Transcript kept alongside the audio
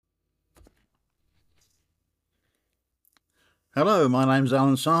Hello, my name's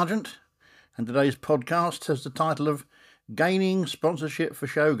Alan Sargent, and today's podcast has the title of Gaining Sponsorship for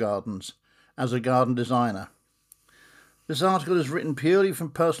Show Gardens as a Garden Designer. This article is written purely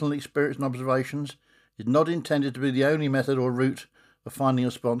from personal experience and observations, is not intended to be the only method or route of finding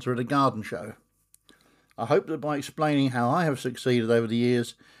a sponsor at a garden show. I hope that by explaining how I have succeeded over the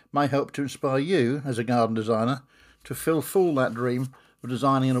years may help to inspire you as a garden designer to fulfill that dream of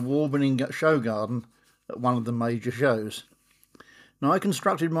designing an award-winning show garden at one of the major shows. Now, I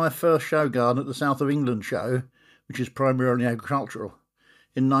constructed my first show garden at the South of England show, which is primarily agricultural,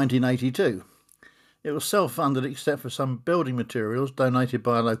 in 1982. It was self-funded except for some building materials donated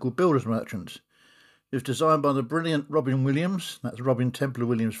by local builders merchants. It was designed by the brilliant Robin Williams, that's Robin Templar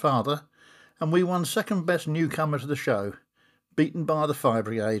Williams' father, and we won second best newcomer to the show, beaten by the Fire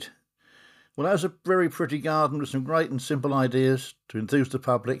Brigade. Well, that was a very pretty garden with some great and simple ideas to enthuse the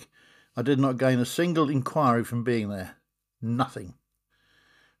public. I did not gain a single inquiry from being there. Nothing.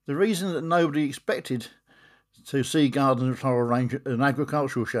 The reason that nobody expected to see gardens of floral range at an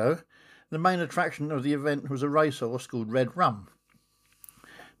agricultural show, the main attraction of the event was a racehorse called Red Rum.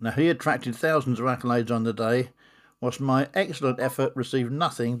 Now, he attracted thousands of accolades on the day, whilst my excellent effort received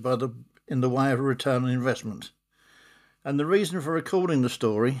nothing in the way of a return on investment. And the reason for recording the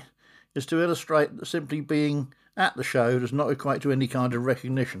story is to illustrate that simply being at the show does not equate to any kind of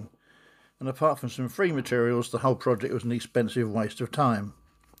recognition, and apart from some free materials, the whole project was an expensive waste of time.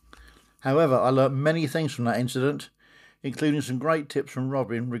 However, I learnt many things from that incident, including some great tips from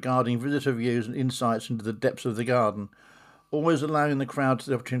Robin regarding visitor views and insights into the depths of the garden, always allowing the crowd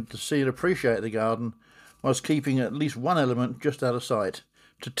the opportunity to see and appreciate the garden, whilst keeping at least one element just out of sight,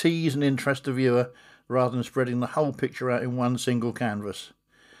 to tease and interest the viewer rather than spreading the whole picture out in one single canvas.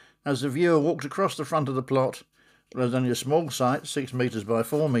 As the viewer walked across the front of the plot, there was only a small site, 6 metres by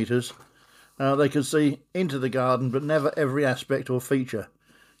 4 metres, they could see into the garden but never every aspect or feature.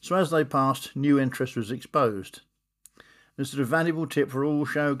 So as they passed, new interest was exposed. This is a valuable tip for all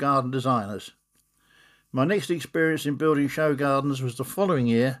show garden designers. My next experience in building show gardens was the following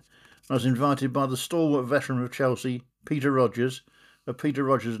year. I was invited by the stalwart veteran of Chelsea, Peter Rogers, of Peter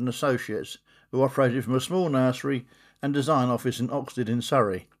Rogers and Associates, who operated from a small nursery and design office in Oxted in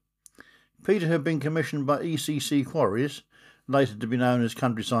Surrey. Peter had been commissioned by ECC Quarries, later to be known as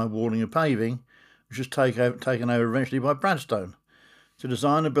Countryside Walling and Paving, which was taken over eventually by Bradstone, to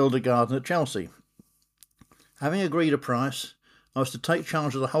design and build a garden at Chelsea. Having agreed a price, I was to take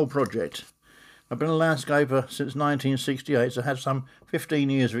charge of the whole project. I've been a landscaper since 1968, so I had some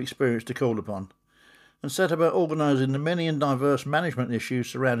 15 years of experience to call upon, and set about organising the many and diverse management issues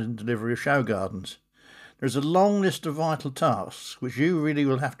surrounding the delivery of show gardens. There is a long list of vital tasks which you really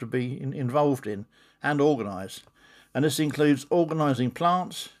will have to be involved in and organise, and this includes organising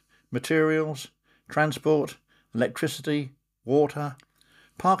plants, materials, transport, electricity, water,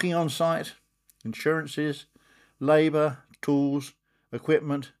 parking on site, insurances, labour, tools,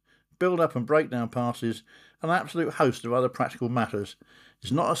 equipment, build-up and breakdown passes, and an absolute host of other practical matters.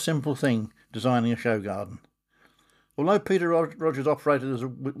 It's not a simple thing designing a show garden. Although Peter Rogers operated as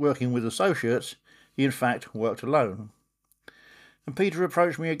working with associates, he in fact worked alone. And Peter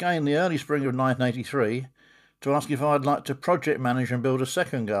approached me again in the early spring of 1983 to ask if I'd like to project manage and build a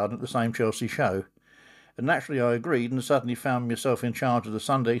second garden at the same Chelsea show. And naturally I agreed, and suddenly found myself in charge of the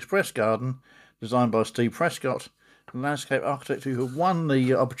Sunday Express garden, designed by Steve Prescott, a landscape architect who had won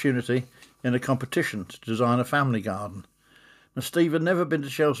the opportunity in a competition to design a family garden. Now, Steve had never been to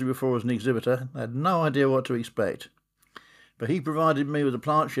Chelsea before as an exhibitor, and had no idea what to expect. But he provided me with a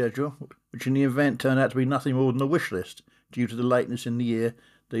plant schedule, which in the event turned out to be nothing more than a wish list, due to the lateness in the year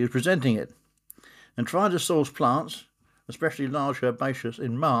that he was presenting it. And trying to source plants, especially large herbaceous,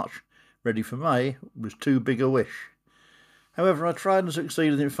 in March, ready for May, was too big a wish. However, I tried and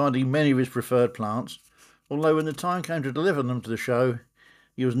succeeded in finding many of his preferred plants, although when the time came to deliver them to the show,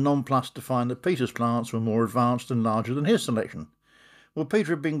 he was nonplussed to find that Peter's plants were more advanced and larger than his selection. Well,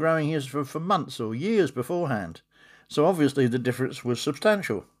 Peter had been growing his for months or years beforehand, so obviously the difference was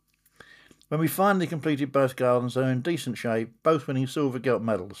substantial. When we finally completed both gardens, they were in decent shape, both winning silver gilt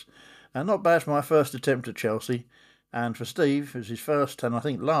medals, and not bad for my first attempt at Chelsea, and for Steve, it was his first and I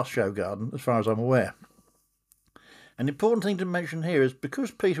think last show garden, as far as I'm aware. An important thing to mention here is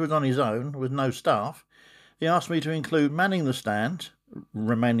because Peter was on his own, with no staff, he asked me to include manning the stand,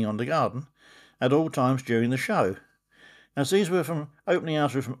 remaining on the garden, at all times during the show. As these were from opening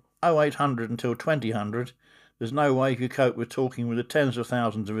hours were from 0800 until 2000, there's no way he could cope with talking with the tens of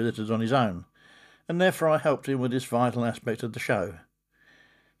thousands of visitors on his own, and therefore I helped him with this vital aspect of the show.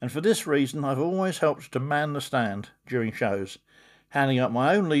 And for this reason I've always helped to man the stand during shows, handing out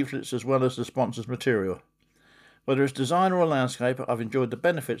my own leaflets as well as the sponsor's material. Whether as designer or landscaper, I've enjoyed the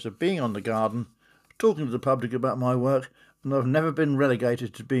benefits of being on the garden, talking to the public about my work, and I've never been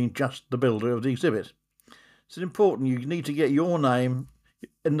relegated to being just the builder of the exhibit. It's important you need to get your name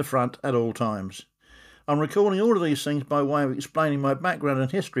in the front at all times. I'm recording all of these things by way of explaining my background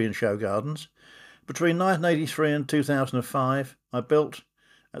and history in show gardens. Between 1983 and 2005, I built,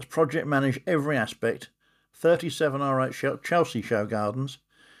 as project managed every aspect, 37 R8 Chelsea show gardens,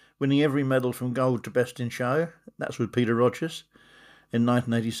 winning every medal from gold to best in show, that's with Peter Rogers, in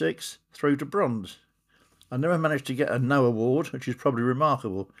 1986, through to bronze. I never managed to get a no award, which is probably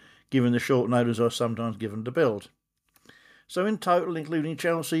remarkable, given the short notice I was sometimes given to build. So in total, including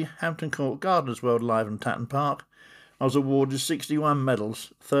Chelsea, Hampton Court, Gardeners World Live and Tatton Park, I was awarded 61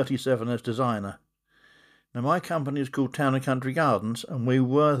 medals, 37 as designer. Now my company is called Town and Country Gardens, and we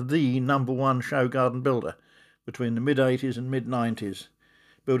were the #1 show garden builder between the mid-80s and mid-90s,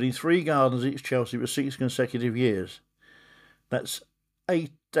 building 3 gardens each Chelsea for 6 consecutive years. That's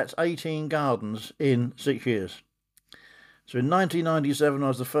 18 gardens in 6 years. So in 1997 I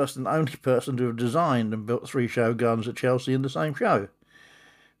was the first and only person to have designed and built 3 show gardens at Chelsea in the same show.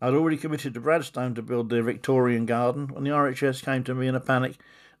 I'd already committed to Bradstone to build their Victorian garden when the RHS came to me in a panic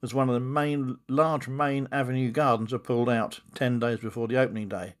as one of the large main avenue gardens were pulled out 10 days before the opening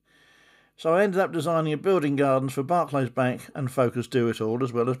day. So I ended up designing and building gardens for Barclays Bank and Focus Do It All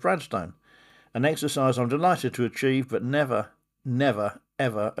as well as Bradstone, an exercise I'm delighted to achieve, but never,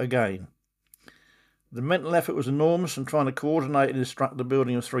 ever again. The mental effort was enormous, and trying to coordinate and instruct the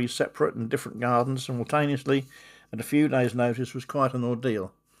building of 3 separate and different gardens simultaneously at a few days' notice was quite an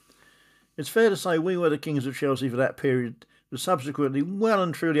ordeal. It's fair to say we were the kings of Chelsea for that period, but subsequently well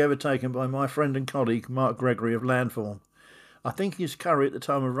and truly overtaken by my friend and colleague Mark Gregory of Landform. I think his current tally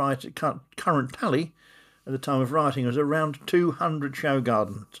at the time of writing was around 200 show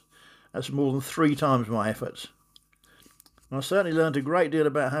gardens. That's more than 3 times my efforts. And I certainly learned a great deal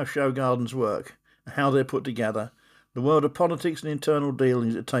about how show gardens work, and how they're put together, the world of politics and internal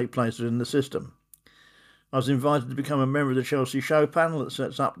dealings that take place within the system. I was invited to become a member of the Chelsea show panel that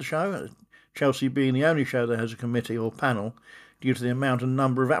sets up the show, Chelsea being the only show that has a committee or panel due to the amount and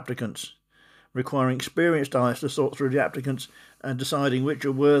number of applicants, requiring experienced eyes to sort through the applicants and deciding which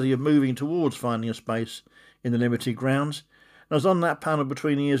are worthy of moving towards finding a space in the limited grounds. And I was on that panel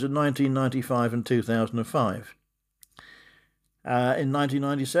between the years of 1995 and 2005. In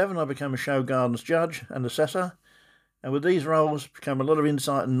 1997 I became a show gardens judge and assessor, and with these roles became a lot of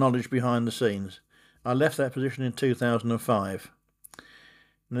insight and knowledge behind the scenes. I left that position in 2005.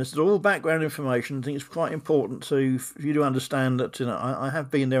 And this is all background information. I think it's quite important for you to understand that I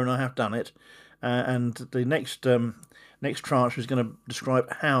have been there and I have done it. And the next tranche is going to describe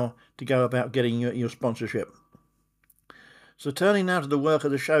how to go about getting your sponsorship. So turning now to the work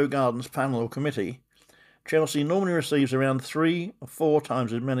of the show gardens panel or committee, Chelsea normally receives around 3 or 4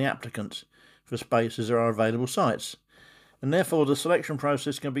 times as many applicants for space as there are available sites, and therefore the selection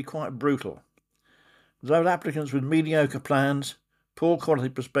process can be quite brutal. Those applicants with mediocre plans, poor quality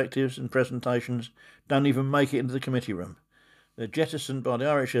perspectives and presentations don't even make it into the committee room. They're jettisoned by the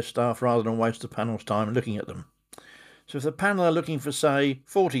RHS staff rather than waste the panel's time looking at them. So if the panel are looking for, say,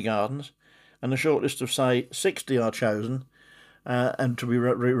 40 gardens, and a shortlist of, say, 60 are chosen, and to be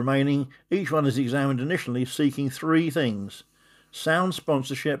remaining, each one is examined initially seeking 3 things: sound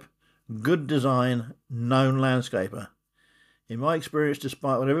sponsorship, good design, known landscaper. In my experience,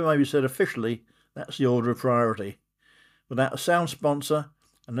 despite whatever may be said officially, that's the order of priority. Without a sound sponsor,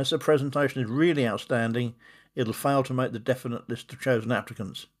 unless a presentation is really outstanding, it'll fail to make the definite list of chosen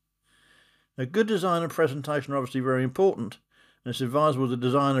applicants. Now, good design and presentation are obviously very important, and it's advisable the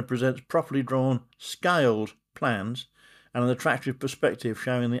designer presents properly drawn, scaled plans and an attractive perspective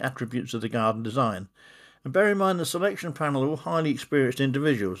showing the attributes of the garden design. And bear in mind the selection panel are all highly experienced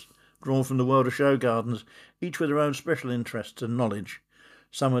individuals, drawn from the world of show gardens, each with their own special interests and knowledge.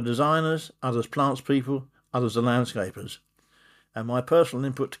 Some are designers, others plants people, others are landscapers. And my personal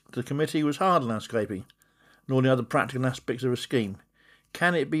input to the committee was hard landscaping, and all the other practical aspects of a scheme.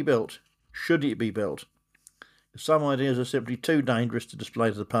 Can it be built? Should it be built? Some ideas are simply too dangerous to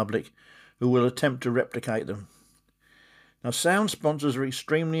display to the public, who will attempt to replicate them. Now, sound sponsors are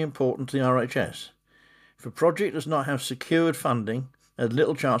extremely important to the RHS. If a project does not have secured funding, there's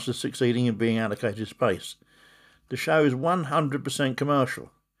little chance of succeeding in being allocated space. The show is 100%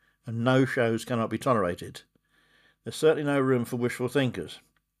 commercial, and no shows cannot be tolerated. There's certainly no room for wishful thinkers.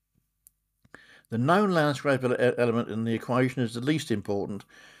 The known landscape element in the equation is the least important,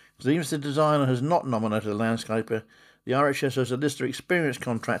 because even if the designer has not nominated a landscaper, the RHS has a list of experienced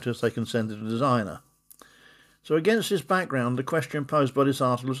contractors they can send to the designer. So against this background, the question posed by this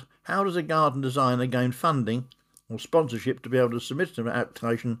article is, how does a garden designer gain funding or sponsorship to be able to submit an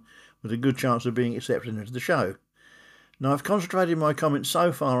application with a good chance of being accepted into the show. Now, I've concentrated my comments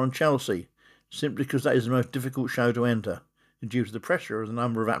so far on Chelsea, simply because that is the most difficult show to enter, due to the pressure of the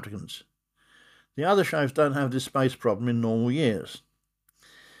number of applicants. The other shows don't have this space problem in normal years.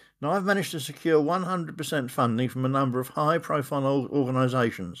 Now, I've managed to secure 100% funding from a number of high-profile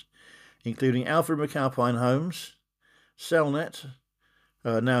organisations, including Alfred McAlpine Homes, Cellnet,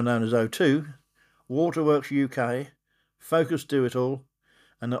 now known as O2, Waterworks UK, Focus Do It All,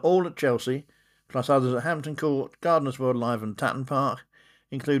 and they're all at Chelsea, plus others at Hampton Court, Gardeners World Live and Tatton Park,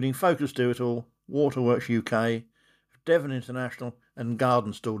 including Focus Do It All, Waterworks UK, Devon International and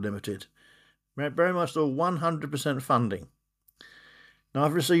Garden Store Limited. Very much all 100% funding. Now,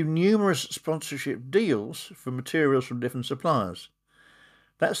 I've received numerous sponsorship deals for materials from different suppliers.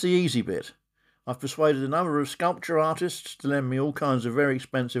 That's the easy bit. I've persuaded a number of sculpture artists to lend me all kinds of very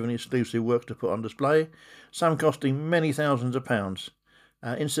expensive and exclusive work to put on display, some costing many thousands of pounds.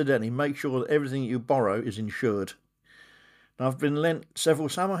 Incidentally, make sure that everything you borrow is insured. Now, I've been lent several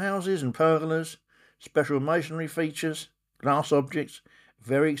summer houses and pergolas, special masonry features, glass objects,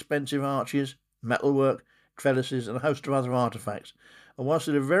 very expensive arches, metalwork, trellises and a host of other artefacts. And whilst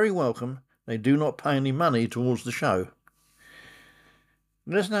they are very welcome, they do not pay any money towards the show.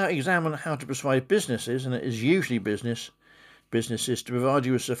 Let's now examine how to persuade businesses, and it is usually businesses, to provide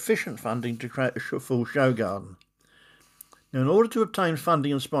you with sufficient funding to create a full show garden. Now, in order to obtain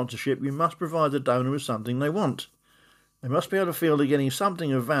funding and sponsorship, you must provide the donor with something they want. They must be able to feel they're getting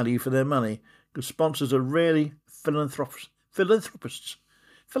something of value for their money, because sponsors are rarely philanthropists.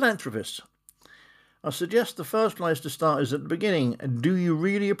 I suggest the first place to start is at the beginning. Do you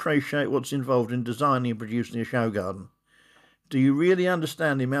really appreciate what's involved in designing and producing a show garden? Do you really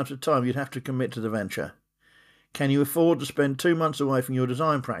understand the amount of time you'd have to commit to the venture? Can you afford to spend 2 months away from your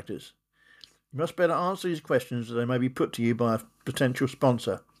design practice? You must better answer these questions as they may be put to you by a potential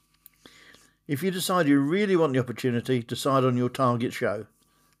sponsor. If you decide you really want the opportunity, decide on your target show.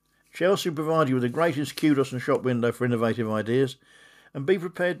 Chelsea will provide you with the greatest kudos and shop window for innovative ideas, and be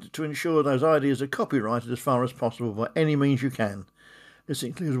prepared to ensure those ideas are copyrighted as far as possible by any means you can. This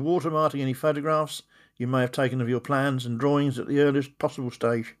includes watermarking any photographs you may have taken of your plans and drawings at the earliest possible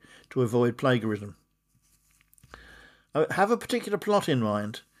stage to avoid plagiarism. Have a particular plot in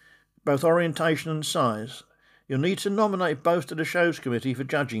mind, both orientation and size. You'll need to nominate both to the shows committee for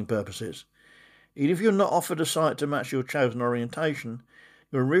judging purposes. Even if you're not offered a site to match your chosen orientation,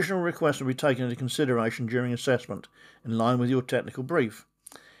 your original request will be taken into consideration during assessment, in line with your technical brief.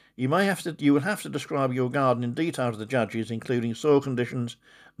 You will have to describe your garden in detail to the judges, including soil conditions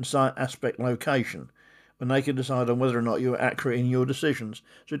and site aspect location, when they can decide on whether or not you're accurate in your decisions.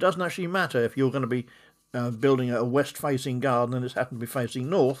 So it doesn't actually matter if you're going to be building a west-facing garden and it's happened to be facing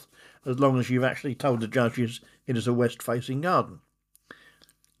north, as long as you've actually told the judges it is a west-facing garden.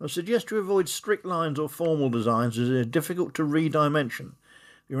 I suggest you avoid strict lines or formal designs as they're difficult to redimension.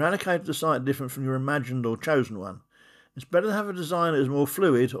 You're allocated the site different from your imagined or chosen one. It's better to have a design that is more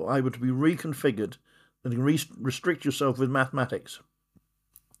fluid or able to be reconfigured than to restrict yourself with mathematics.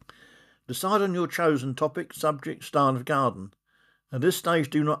 Decide on your chosen topic, subject, style of garden. At this stage,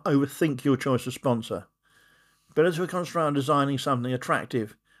 do not overthink your choice of sponsor. Better to concentrate on designing something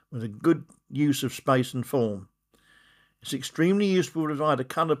attractive with a good use of space and form. It's extremely useful to provide a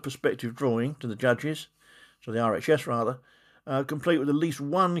coloured perspective drawing to the judges, so the RHS rather, complete with at least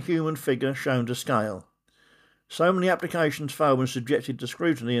one human figure shown to scale. So many applications fail when subjected to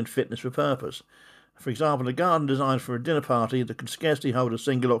scrutiny and fitness for purpose. For example, a garden designed for a dinner party that can scarcely hold a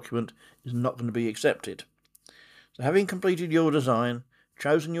single occupant is not going to be accepted. So having completed your design,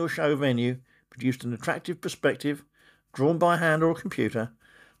 chosen your show venue, produced an attractive perspective, drawn by hand or a computer,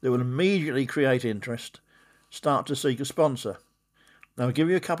 that will immediately create interest, start to seek a sponsor. Now I'll give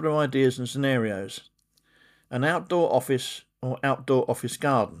you a couple of ideas and scenarios. An outdoor office or outdoor office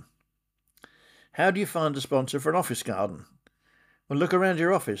garden. How do you find a sponsor for an office garden? Well, look around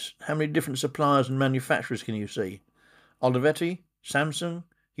your office. How many different suppliers and manufacturers can you see? Olivetti, Samsung,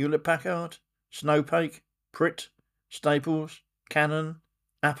 Hewlett-Packard, Snowflake, Pritt, Staples, Canon,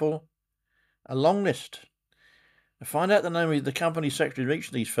 Apple. A long list. Now find out the name of the company secretary of each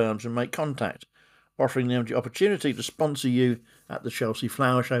of these firms and make contact, offering them the opportunity to sponsor you at the Chelsea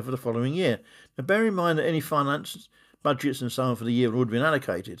Flower Show for the following year. Now bear in mind that any finance, budgets and so on for the year would have been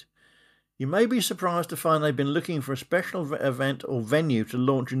allocated. You may be surprised to find they've been looking for a special event or venue to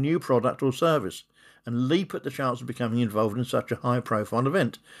launch a new product or service and leap at the chance of becoming involved in such a high-profile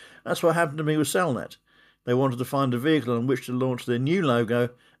event. That's what happened to me with Cellnet. They wanted to find a vehicle on which to launch their new logo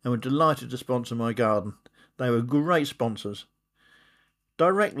and were delighted to sponsor my garden. They were great sponsors.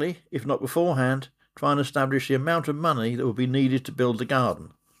 Directly, if not beforehand, try and establish the amount of money that will be needed to build the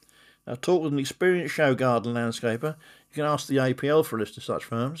garden. Now, talk with an experienced show garden landscaper. You can ask the APL for a list of such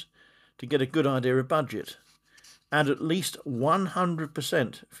firms to get a good idea of budget. Add at least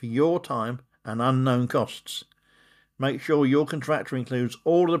 100% for your time and unknown costs. Make sure your contractor includes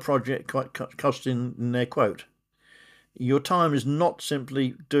all of the project costs in their quote. Your time is not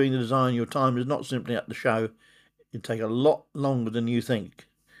simply doing the design, your time is not simply at the show. It'll take a lot longer than you think.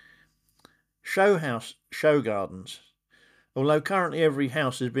 Show gardens. Although currently every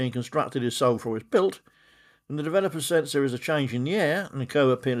house is being constructed is sold before it's built, when the developer sense there is a change in the air and the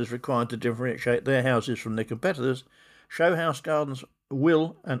co-appeal is required to differentiate their houses from their competitors, show house gardens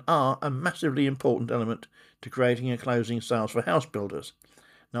will and are a massively important element to creating and closing sales for house builders.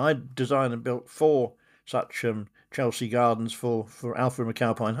 Now, I designed and built 4 such Chelsea gardens for Alpha and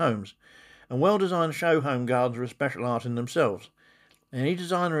McAlpine Homes, and well-designed show home gardens are a special art in themselves. Any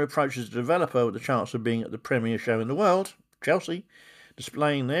designer who approaches a developer with the chance of being at the premier show in the world, Chelsea,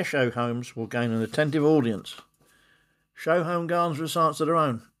 displaying their show homes will gain an attentive audience. Show home gardens are a science of their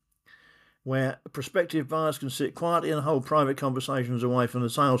own, where prospective buyers can sit quietly and hold private conversations away from the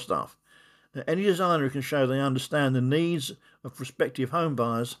sales staff. Now, any designer who can show they understand the needs of prospective home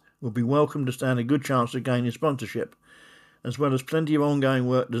buyers will be welcome to stand a good chance of gaining sponsorship, as well as plenty of ongoing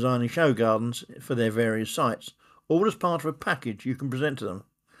work designing show gardens for their various sites, all as part of a package you can present to them.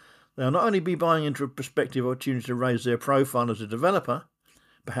 They'll not only be buying into a prospective opportunity to raise their profile as a developer,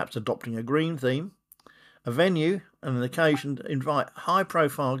 perhaps adopting a green theme, a venue, and an occasion to invite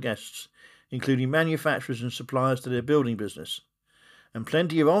high-profile guests, including manufacturers and suppliers to their building business, and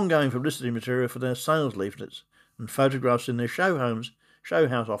plenty of ongoing publicity material for their sales leaflets and photographs in their show homes, show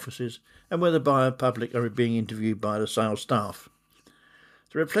house offices, and where the buyer public are being interviewed by the sales staff.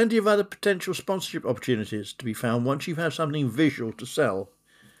 There are plenty of other potential sponsorship opportunities to be found once you have something visual to sell.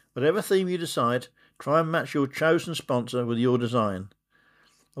 Whatever theme you decide, try and match your chosen sponsor with your design.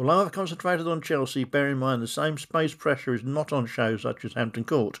 Although I've concentrated on Chelsea, bear in mind the same space pressure is not on shows such as Hampton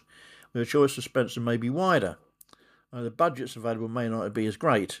Court, where the choice of sponsor may be wider, though the budgets available may not be as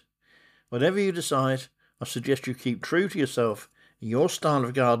great. Whatever you decide, I suggest you keep true to yourself and your style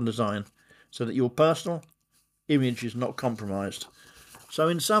of garden design so that your personal image is not compromised. So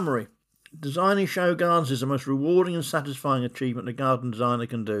in summary, designing show gardens is the most rewarding and satisfying achievement a garden designer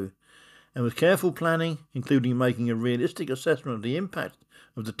can do, and with careful planning, including making a realistic assessment of the impact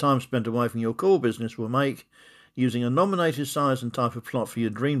of the time spent away from your core business will make, using a nominated size and type of plot for your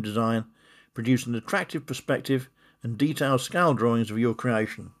dream design, produce an attractive perspective and detailed scale drawings of your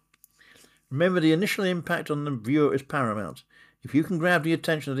creation. Remember, the initial impact on the viewer is paramount. If you can grab the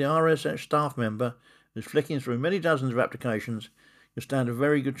attention of the RSH staff member who's flicking through many dozens of applications, you'll stand a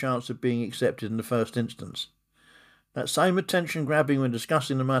very good chance of being accepted in the first instance. That same attention grabbing when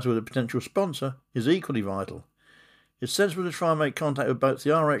discussing the matter with a potential sponsor is equally vital. It's sensible to try and make contact with both the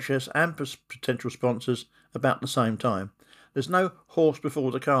RHS and potential sponsors about the same time. There's no horse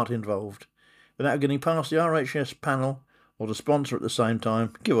before the cart involved. Without getting past the RHS panel or the sponsor at the same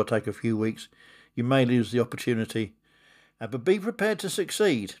time, give or take a few weeks, you may lose the opportunity. But be prepared to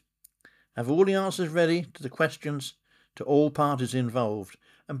succeed. Have all the answers ready to the questions to all parties involved,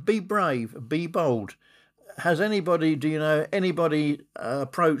 and be brave, be bold. Has anybody,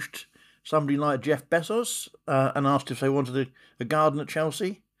 approached somebody like Jeff Bezos and asked if they wanted a garden at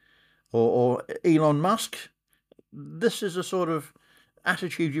Chelsea, or Elon Musk? This is the sort of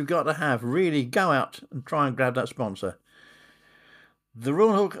attitude you've got to have. Really go out and try and grab that sponsor. The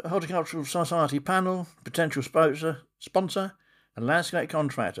Royal Horticultural Society panel, potential sponsor, and landscape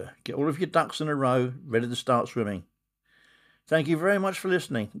contractor. Get all of your ducks in a row, ready to start swimming. Thank you very much for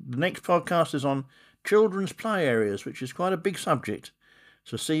listening. The next podcast is on children's play areas, which is quite a big subject.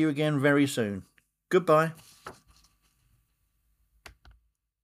 So see you again very soon. Goodbye.